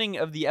 At the beginning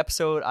of the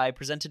episode, I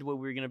presented what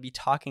we were going to be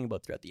talking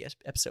about throughout the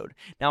episode.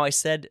 Now, I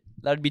said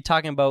that I'd be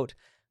talking about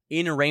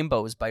In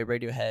Rainbows by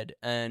Radiohead.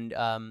 And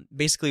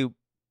basically,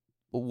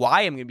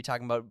 why I'm going to be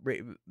talking about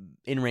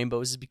In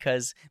Rainbows is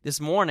because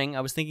this morning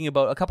I was thinking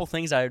about a couple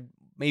things I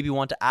maybe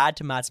want to add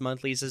to Matt's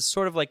Monthlies as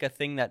sort of like a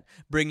thing that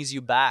brings you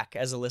back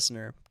as a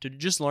listener to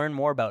just learn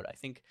more about. I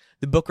think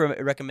the book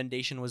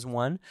recommendation was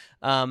one.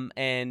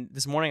 And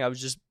this morning I was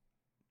just,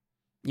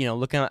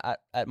 looking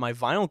at my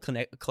vinyl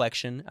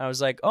collection. I was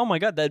like, oh my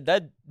God,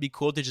 that'd be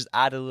cool to just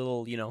add a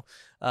little,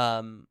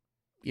 a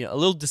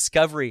little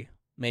discovery,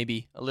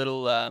 maybe a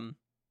little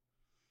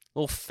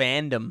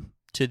fandom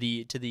to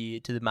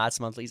the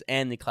Matt's Monthlies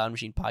and the Cloud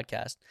Machine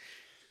podcast.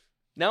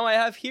 Now I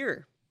have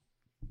here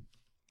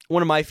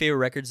one of my favorite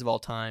records of all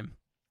time,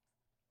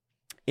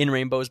 In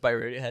Rainbows by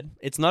Radiohead.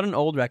 It's not an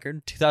old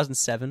record,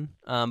 2007,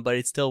 but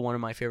it's still one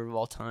of my favorite of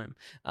all time.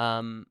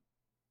 And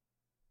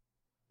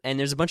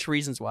there's a bunch of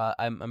reasons why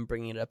I'm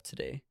bringing it up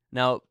today.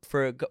 Now,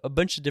 for a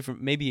bunch of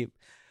different, maybe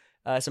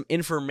some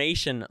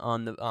information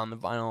on the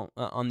vinyl,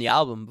 on the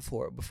album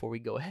before we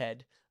go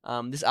ahead.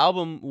 This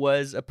album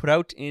was put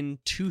out in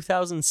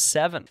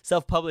 2007,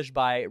 self-published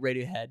by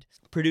Radiohead,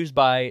 produced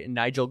by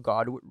Nigel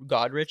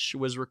Godrich,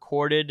 was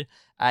recorded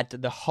at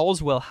the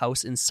Halswell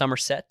House in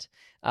Somerset,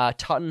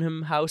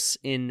 Tottenham House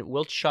in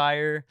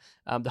Wiltshire,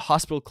 the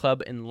Hospital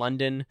Club in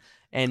London,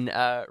 and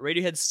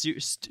Radiohead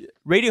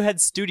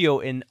Studio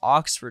in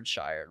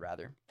Oxfordshire,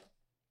 rather.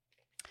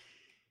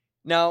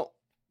 Now,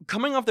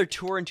 coming off their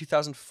tour in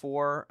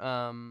 2004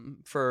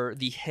 for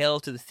the Hail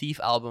to the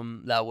Thief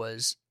album that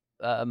was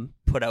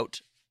put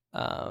out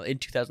in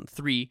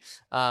 2003,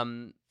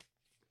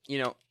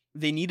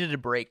 they needed a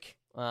break.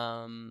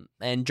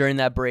 And during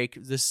that break,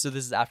 this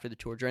is after the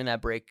tour. During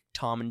that break,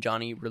 Tom and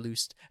Johnny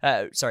released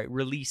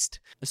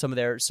some of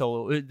their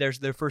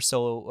first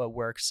solo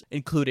works,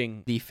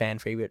 including the fan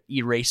favorite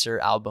Eraser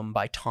album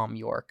by Tom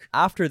York.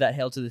 After that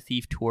Hail to the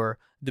Thief tour,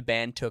 the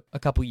band took a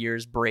couple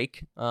years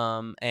break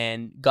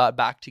and got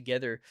back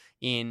together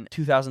in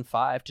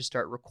 2005 to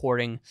start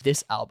recording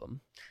this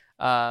album.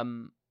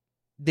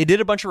 They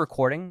did a bunch of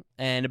recording,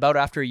 and about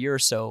after a year or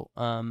so,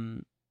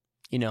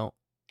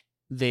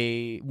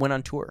 they went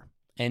on tour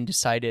and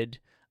decided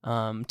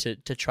to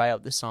try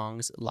out the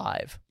songs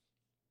live.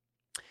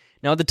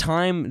 Now, at the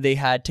time, they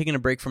had taken a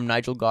break from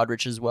Nigel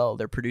Godrich as well,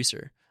 their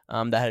producer,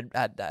 that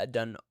had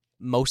done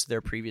most of their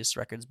previous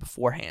records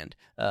beforehand.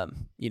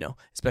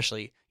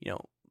 Especially,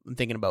 I'm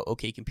thinking about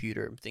OK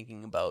Computer, I'm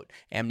thinking about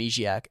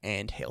Amnesiac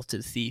and Hail to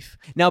the Thief.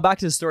 Now, back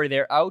to the story.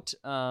 They're out,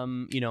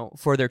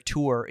 for their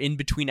tour, in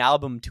between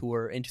album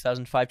tour in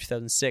 2005,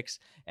 2006,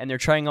 and they're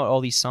trying out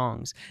all these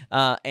songs.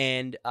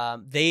 And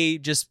they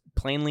just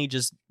plainly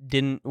just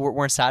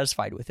weren't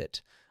satisfied with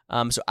it.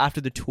 So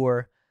after the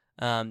tour,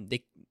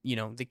 they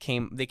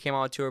came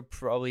on tour,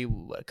 probably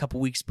a couple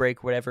weeks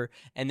break, whatever,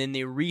 and then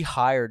they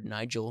rehired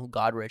Nigel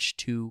Godrich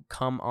to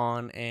come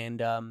on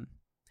and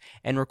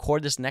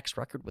record this next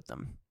record with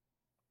them.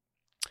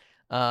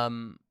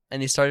 And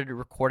they started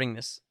recording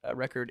this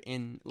record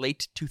in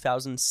late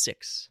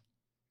 2006.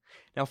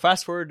 Now,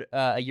 fast forward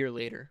a year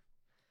later,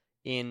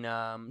 in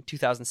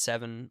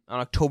 2007, on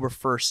October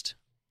 1st,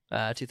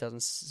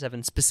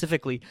 2007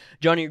 specifically,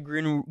 Johnny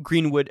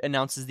Greenwood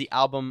announces the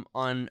album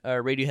on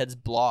Radiohead's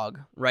blog,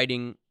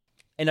 writing,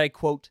 and I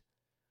quote,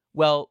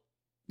 "Well,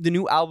 the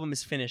new album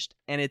is finished,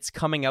 and it's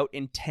coming out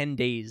in 10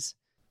 days,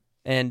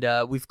 and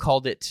we've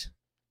called it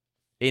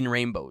In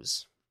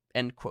Rainbows,"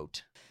 end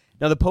quote.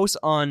 Now, the post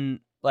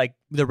on the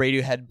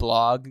Radiohead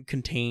blog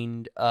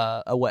contained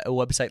a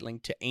website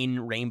link to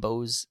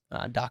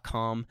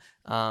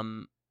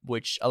ainrainbows.com,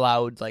 which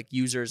allowed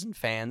users and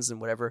fans and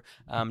whatever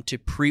to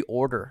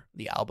pre-order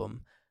the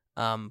album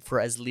for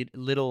as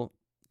little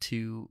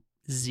to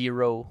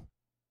 $0.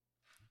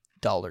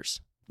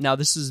 Now,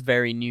 this is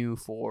very new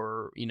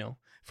for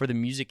the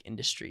music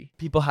industry.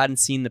 People hadn't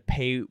seen the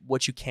pay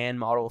what you can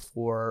model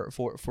for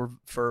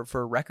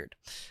a record.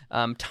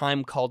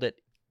 Time called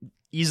it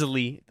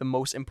easily the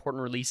most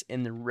important release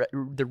in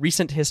the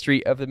recent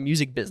history of the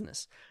music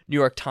business. New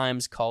York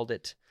Times called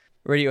it,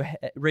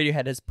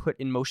 Radiohead has put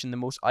in motion the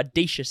most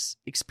audacious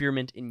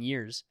experiment in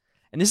years.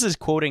 And this is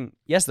quoting,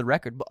 yes, the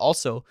record, but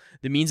also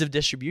the means of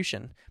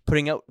distribution,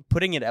 putting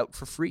it out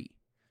for free.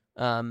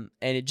 And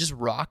it just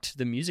rocked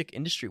the music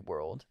industry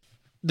world.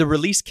 The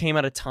release came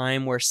at a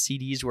time where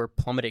CD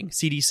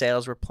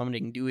sales were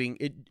plummeting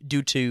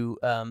due to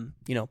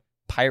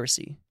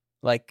piracy,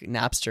 like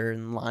Napster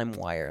and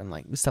LimeWire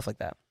and stuff like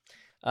that.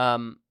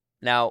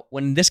 Now,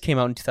 when this came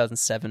out in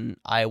 2007,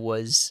 I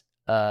was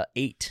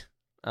 8.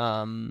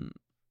 And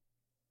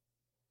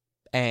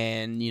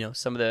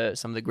some of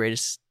the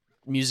greatest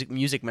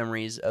music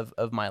memories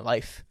of my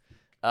life.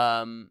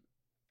 I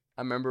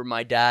remember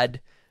my dad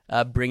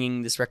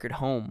bringing this record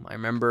home. I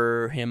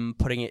remember him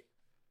putting it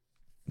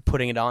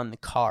on in the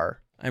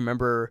car. I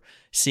remember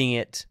seeing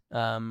it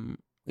in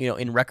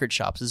record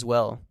shops as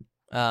well.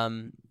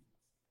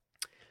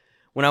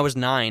 When I was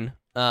 9,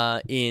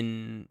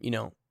 in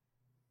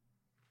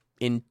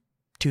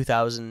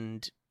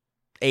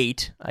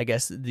 2008, I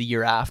guess the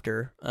year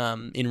after,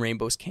 In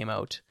Rainbows came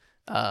out,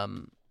 I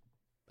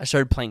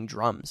started playing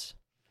drums.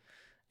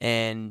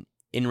 And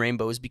In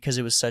Rainbows, because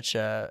it was such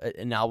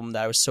an album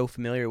that I was so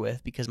familiar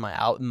with, because my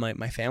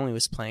family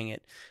was playing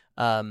it,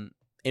 In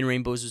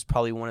Rainbows was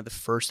probably one of the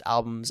first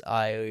albums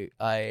I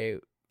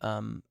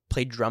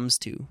played drums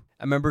to.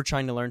 I remember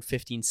trying to learn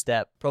 15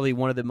 Step, probably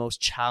one of the most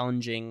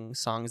challenging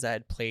songs I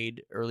had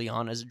played early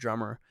on as a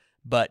drummer,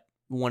 but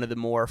one of the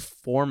more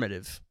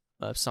formative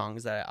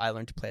songs that I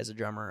learned to play as a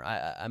drummer.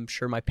 I'm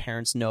sure my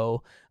parents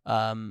know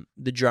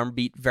the drum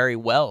beat very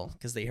well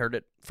because they heard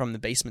it from the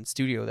basement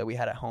studio that we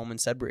had at home in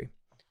Sudbury.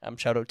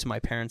 Shout out to my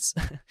parents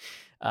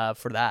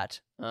for that.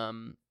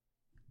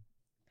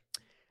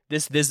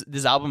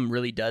 this album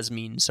really does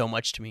mean so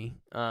much to me.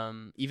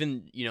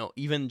 Even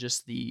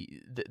just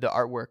the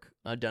artwork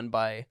done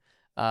by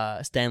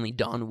Stanley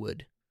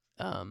Donwood.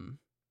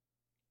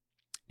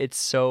 It's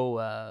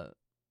so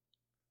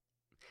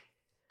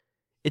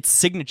its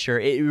signature.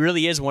 It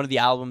really is one of the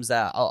albums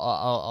that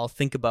I'll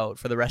think about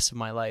for the rest of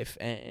my life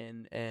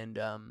and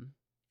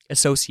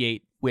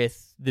associate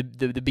with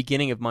the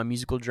beginning of my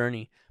musical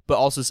journey, but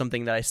also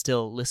something that I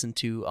still listen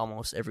to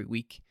almost every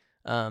week.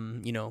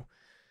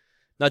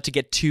 Not to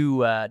get too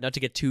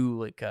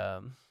like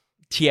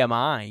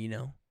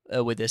TMI,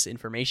 with this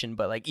information,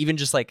 but like even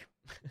just like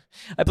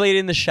I play it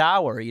in the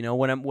shower,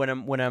 when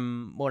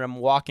I'm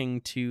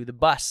walking to the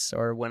bus,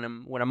 or when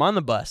I'm on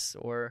the bus,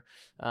 or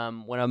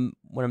when I'm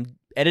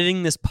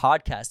editing this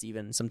podcast.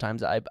 Even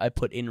sometimes I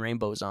put In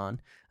Rainbows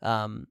on.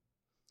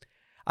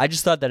 I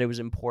just thought that it was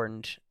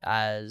important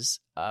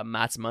as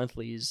Matt's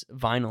Monthly's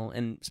vinyl,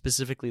 and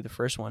specifically the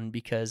first one,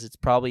 because it's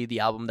probably the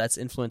album that's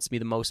influenced me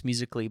the most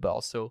musically, but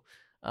also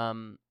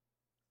been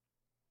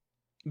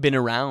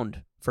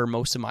around for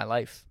most of my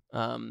life,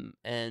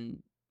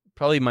 and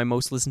probably my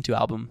most listened to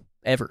album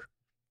ever,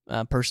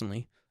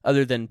 personally,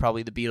 other than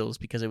probably the Beatles,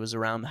 because it was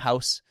around the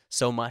house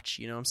so much.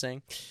 You know what I'm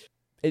saying?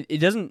 It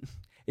doesn't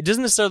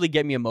necessarily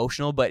get me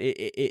emotional, but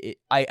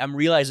I'm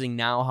realizing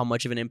now how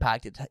much of an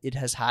impact it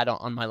has had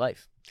on my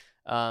life.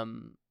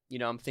 I'm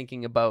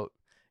thinking about,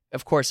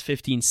 of course,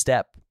 15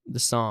 Step,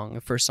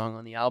 the first song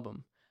on the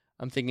album.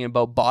 I'm thinking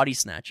about Body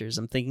Snatchers.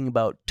 I'm thinking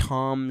about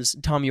Tom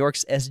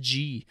York's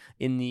SG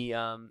in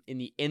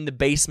the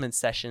basement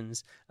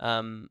sessions.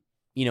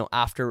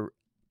 After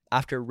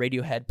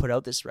Radiohead put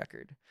out this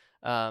record.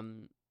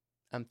 I'm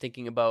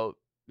thinking about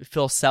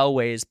Phil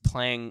Selway's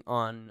playing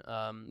on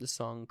the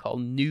song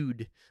called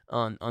Nude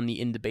on the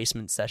In the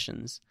Basement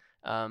sessions.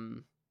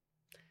 I'm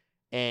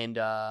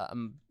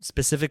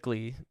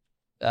specifically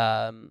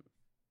not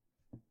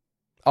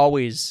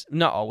always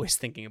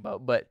thinking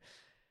about, but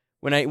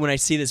when I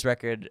see this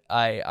record,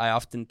 I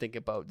often think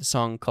about the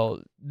song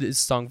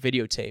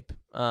Videotape,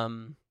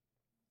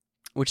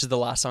 which is the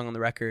last song on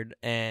the record,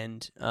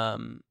 and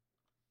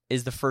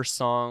is the first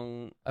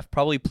song I've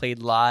probably played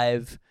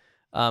live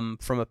from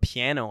a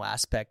piano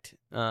aspect,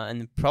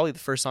 and probably the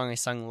first song I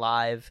sung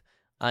live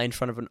in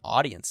front of an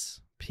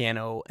audience,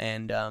 piano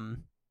and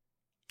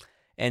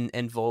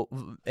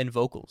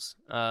vocals.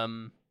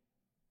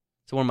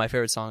 It's one of my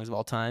favorite songs of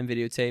all time,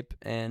 Videotape,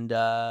 and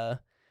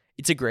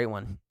it's a great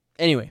one.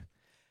 Anyway,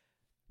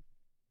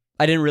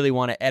 I didn't really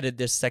want to edit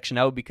this section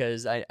out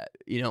because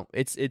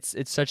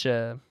it's such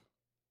a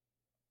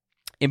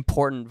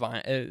important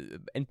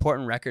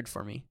record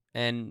for me,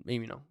 and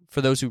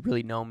for those who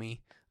really know me,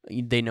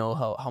 they know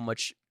how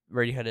much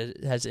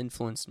Radiohead has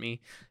influenced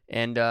me,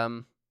 and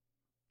I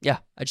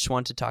just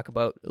wanted to talk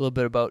a little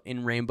bit about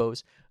In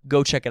Rainbows.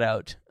 Go check it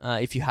out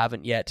if you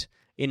haven't yet.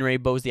 In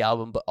Rainbows, the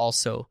album, but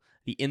also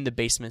the In the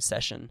Basement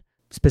session,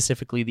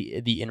 specifically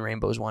the In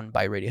Rainbows one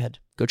by Radiohead.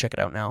 Go check it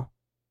out now.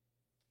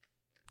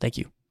 Thank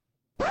you.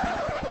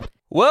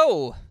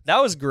 Whoa,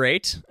 that was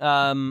great.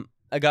 I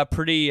got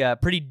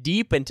pretty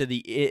deep into the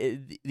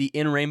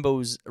In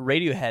Rainbows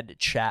Radiohead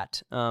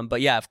chat.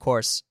 But yeah, of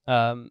course,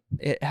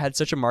 it had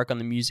such a mark on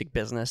the music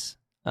business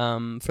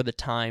for the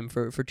time,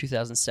 for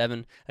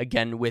 2007.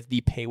 Again, with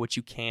the pay what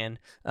you can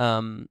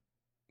kind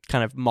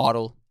of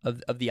model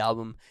of the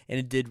album, and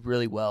it did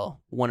really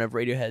well. One of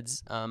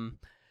Radiohead's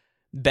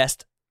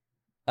best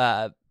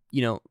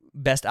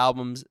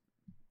albums.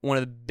 One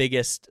of the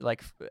biggest,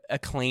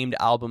 acclaimed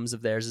albums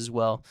of theirs as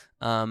well,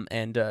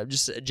 and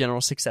just a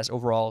general success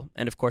overall,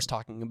 and of course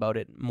talking about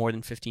it more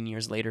than 15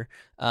 years later.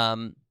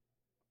 So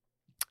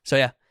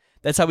yeah,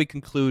 that's how we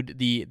conclude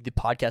the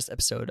podcast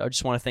episode. I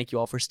just want to thank you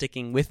all for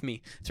sticking with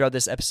me throughout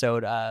this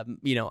episode.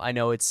 I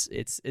know it's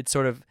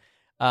sort of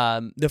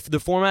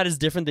the format is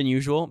different than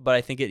usual, but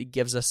I think it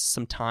gives us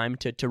some time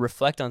to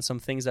reflect on some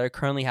things that are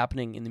currently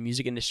happening in the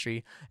music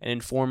industry, and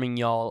informing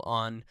y'all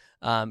on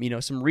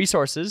some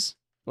resources.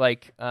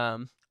 Like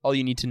All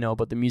You Need to Know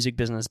About the Music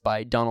Business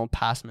by Donald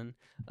Passman,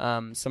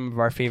 some of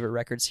our favorite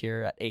records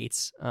here at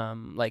Eights,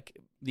 like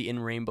the In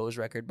Rainbows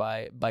record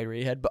by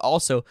Radiohead, but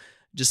also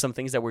just some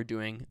things that we're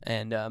doing,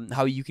 and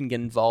how you can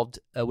get involved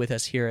with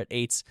us here at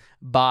Eights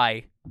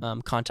by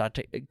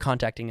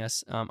contacting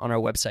us on our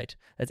website.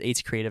 That's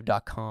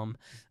eightscreative.com.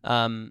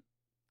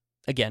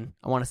 Again,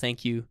 I want to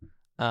thank you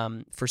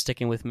for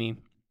sticking with me.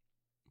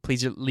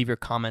 Please leave your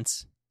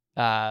comments.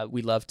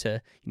 We love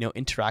to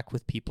interact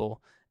with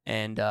people.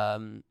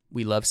 And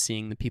we love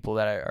seeing the people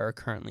that are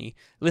currently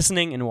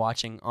listening and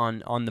watching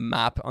on the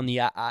map, on the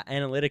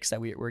analytics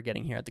that we're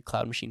getting here at the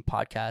Cloud Machine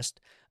Podcast.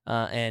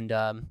 And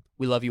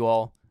we love you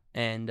all.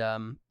 And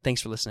thanks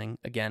for listening.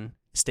 Again,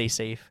 stay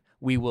safe.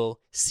 We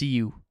will see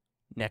you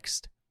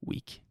next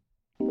week.